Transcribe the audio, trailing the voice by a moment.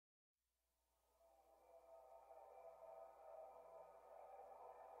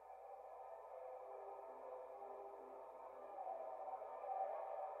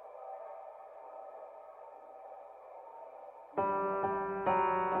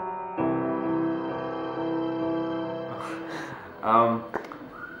Um,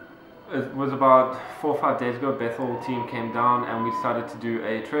 it was about 4 or 5 days ago. Bethel team came down and we started to do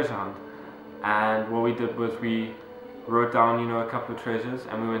a treasure hunt. And what we did was we wrote down, a couple of treasures,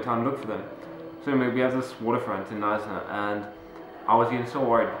 and we went out and looked for them. So we have this waterfront in Neisner, and I was getting so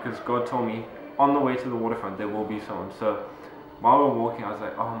worried because God told me on the way to the waterfront there will be someone. So while we were walking, I was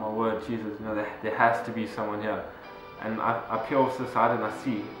like, oh my word, Jesus, there has to be someone here. And I peer off to the side and I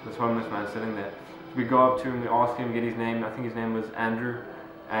see this homeless man sitting there. So we go up to him, we asked him, get his name. I think his name was Andrew,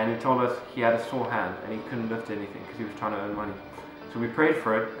 and he told us he had a sore hand and he couldn't lift anything because he was trying to earn money. So we prayed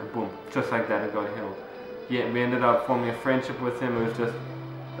for it, and boom, just like that, it got healed. Yeah, we ended up forming a friendship with him. It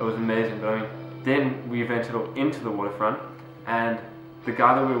was amazing. But then we ventured into the waterfront, and the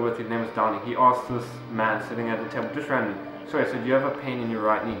guy that we were with, his name was Downey, he asked this man sitting at the table, just randomly, sorry, so do you have a pain in your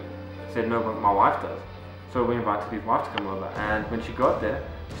right knee? He said, no, but my wife does. So we invited his wife to come over, and when she got there,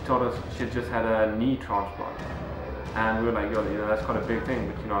 she told us she had just had a knee transplant. And we were like, yo, that's quite a big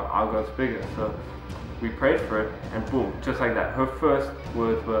thing, but our God's bigger. So we prayed for it, and boom, just like that. Her first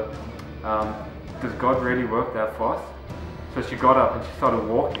words were, does God really work that fast? So she got up and she started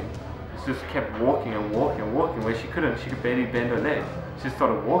walking. She just kept walking and walking and walking, where she could barely bend her legs. She just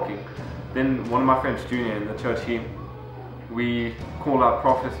started walking. Then one of my friends, Junior, in the church, we called out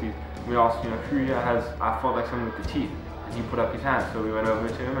prophecies. We asked, who here has, I felt like someone with the teeth. And he put up his hand. So we went over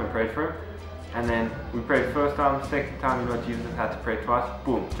to him and prayed for him. And then we prayed first time, second time, Jesus had to pray twice.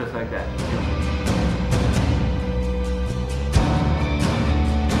 Boom, just like that.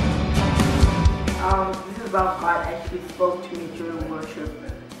 This is about God actually spoke to me during worship.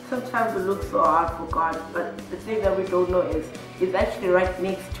 Sometimes it looks so hard for God, but the thing that we don't know is He's actually right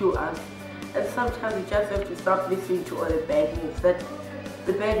next to us. And sometimes we just have to stop listening to all the bad news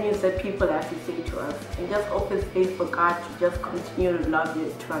that people have to say to us, and just open space for God to just continue to love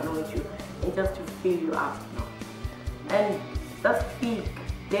you, to anoint you, and just to fill you up. And just speak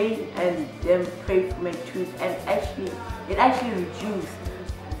day and then pray for my truth, and it actually reduced.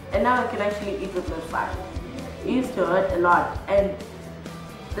 And now I can actually eat with my son. It used to hurt a lot, and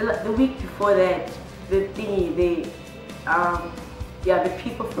the week before that, the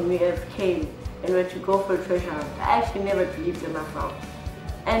people from US came and were to go for a treasure hunt. I actually never believed in myself.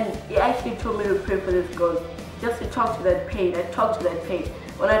 And he actually told me to pray for this girl, just to talk to that pain. I talked to that pain.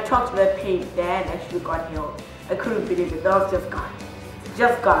 When I talked to that pain, the hand actually got healed. I couldn't believe it. That was just God.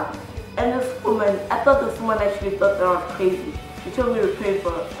 Just God. And this woman, I thought this woman actually thought that I was crazy. She told me to pray for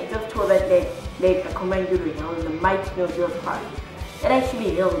her. I just told that leg, I command you to heal in the mighty name of Jesus Christ. It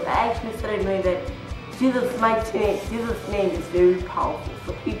actually healed. I actually started knowing that Jesus' name is very powerful.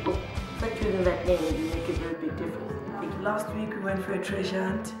 So people start using that name and you make a very big difference. Last week we went for a treasure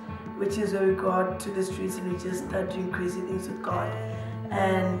hunt, which is where we go out to the streets and we just start doing crazy things with God.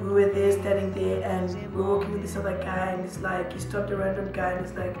 And we were there, standing there, and we were walking with this other guy, and it's like, he stopped a random guy and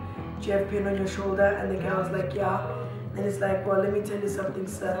it's like, do you have pain on your shoulder? And the guy was like, yeah. And it's like, well, let me tell you something,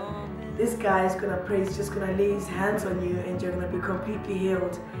 sir. This guy is gonna pray, he's just gonna lay his hands on you and you're gonna be completely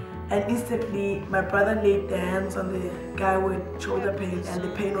healed. And instantly, my brother laid their hands on the guy with shoulder pain, and the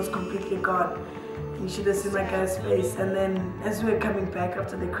pain was completely gone. You should have seen my guy's face. And then as we were coming back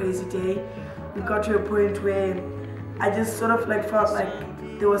after the crazy day, we got to a point where I just sort of felt like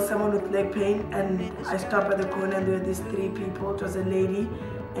there was someone with leg pain, and I stopped at the corner and there were these 3 people. It was a lady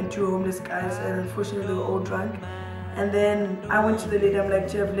and 2 homeless guys, and unfortunately they were all drunk. And then I went to the lady, I'm like,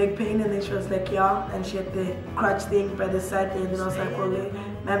 do you have leg pain? And then she was like, yeah. And she had the crutch thing by the side there. And then I was like, well,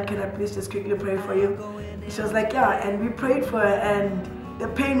 ma'am, can I please just quickly pray for you? And she was like, yeah. And we prayed for her and the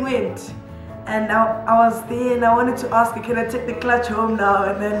pain went. And I was there and I wanted to ask her, can I take the clutch home now?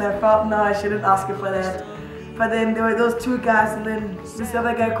 And then I felt, no, I shouldn't ask her for that. But then there were those 2 guys, and then this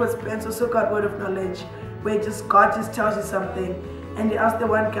other guy called Spence also got word of knowledge, where God just tells you something. And he asked the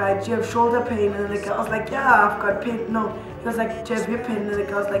one guy, do you have shoulder pain? And the guy was like, yeah, I've got pain. No, he was like, do you have hip pain? And the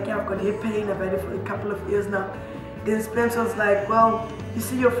guy was like, yeah, I've got hip pain. I've had it for a couple of years now. Then Spence was like, well, you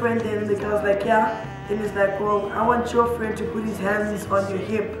see your friend there? And the guy was like, yeah. Then he's like, well, I want your friend to put his hands on your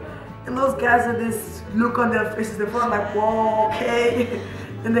hip. And those guys had this look on their faces. They felt like, whoa, okay.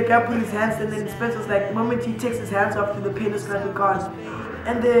 Then the guy put his hands, and then Spence was like, the moment he takes his hands off, the pain is gonna be gone.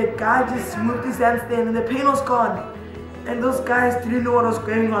 And the guy just moved his hands there, and the pain was gone. And those guys didn't know what was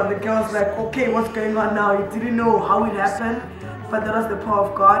going on. The guy was like, okay, what's going on now? He didn't know how it happened, but that was the power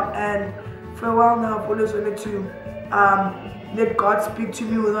of God. And for a while now, I've always wanted to let God speak to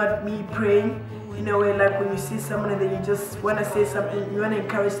me without me praying. In a way, like when you see someone and then you just want to say something, you want to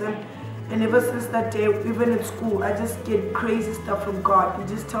encourage them. And ever since that day, even in school, I just get crazy stuff from God.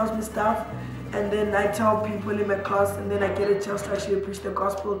 He just tells me stuff, and then I tell people in my class, and then I get a chance to actually preach the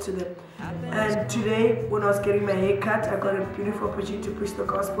gospel to them. And today, when I was getting my hair cut, I got a beautiful opportunity to preach the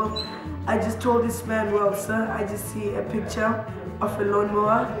gospel. I just told this man, well, sir, I just see a picture of a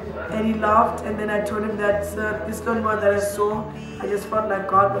lawnmower, and he laughed. And then I told him that, sir, this lawnmower that I saw, I just felt like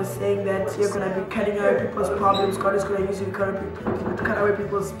God was saying that you're going to be cutting away people's problems. God is going to use you to cut away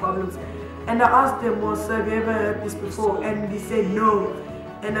people's problems. And I asked him, well, sir, have you ever heard this before? And he said no.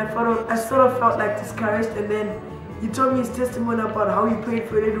 And I sort of felt like discouraged. And then he told me his testimony about how he prayed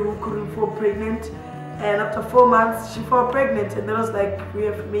for a lady who couldn't fall pregnant. And after 4 months, she fell pregnant. And that was like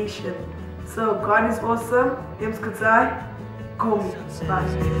reaffirmation. So God is awesome. Name's Kutsai. Call me. Bye.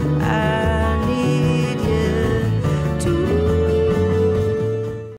 I need you.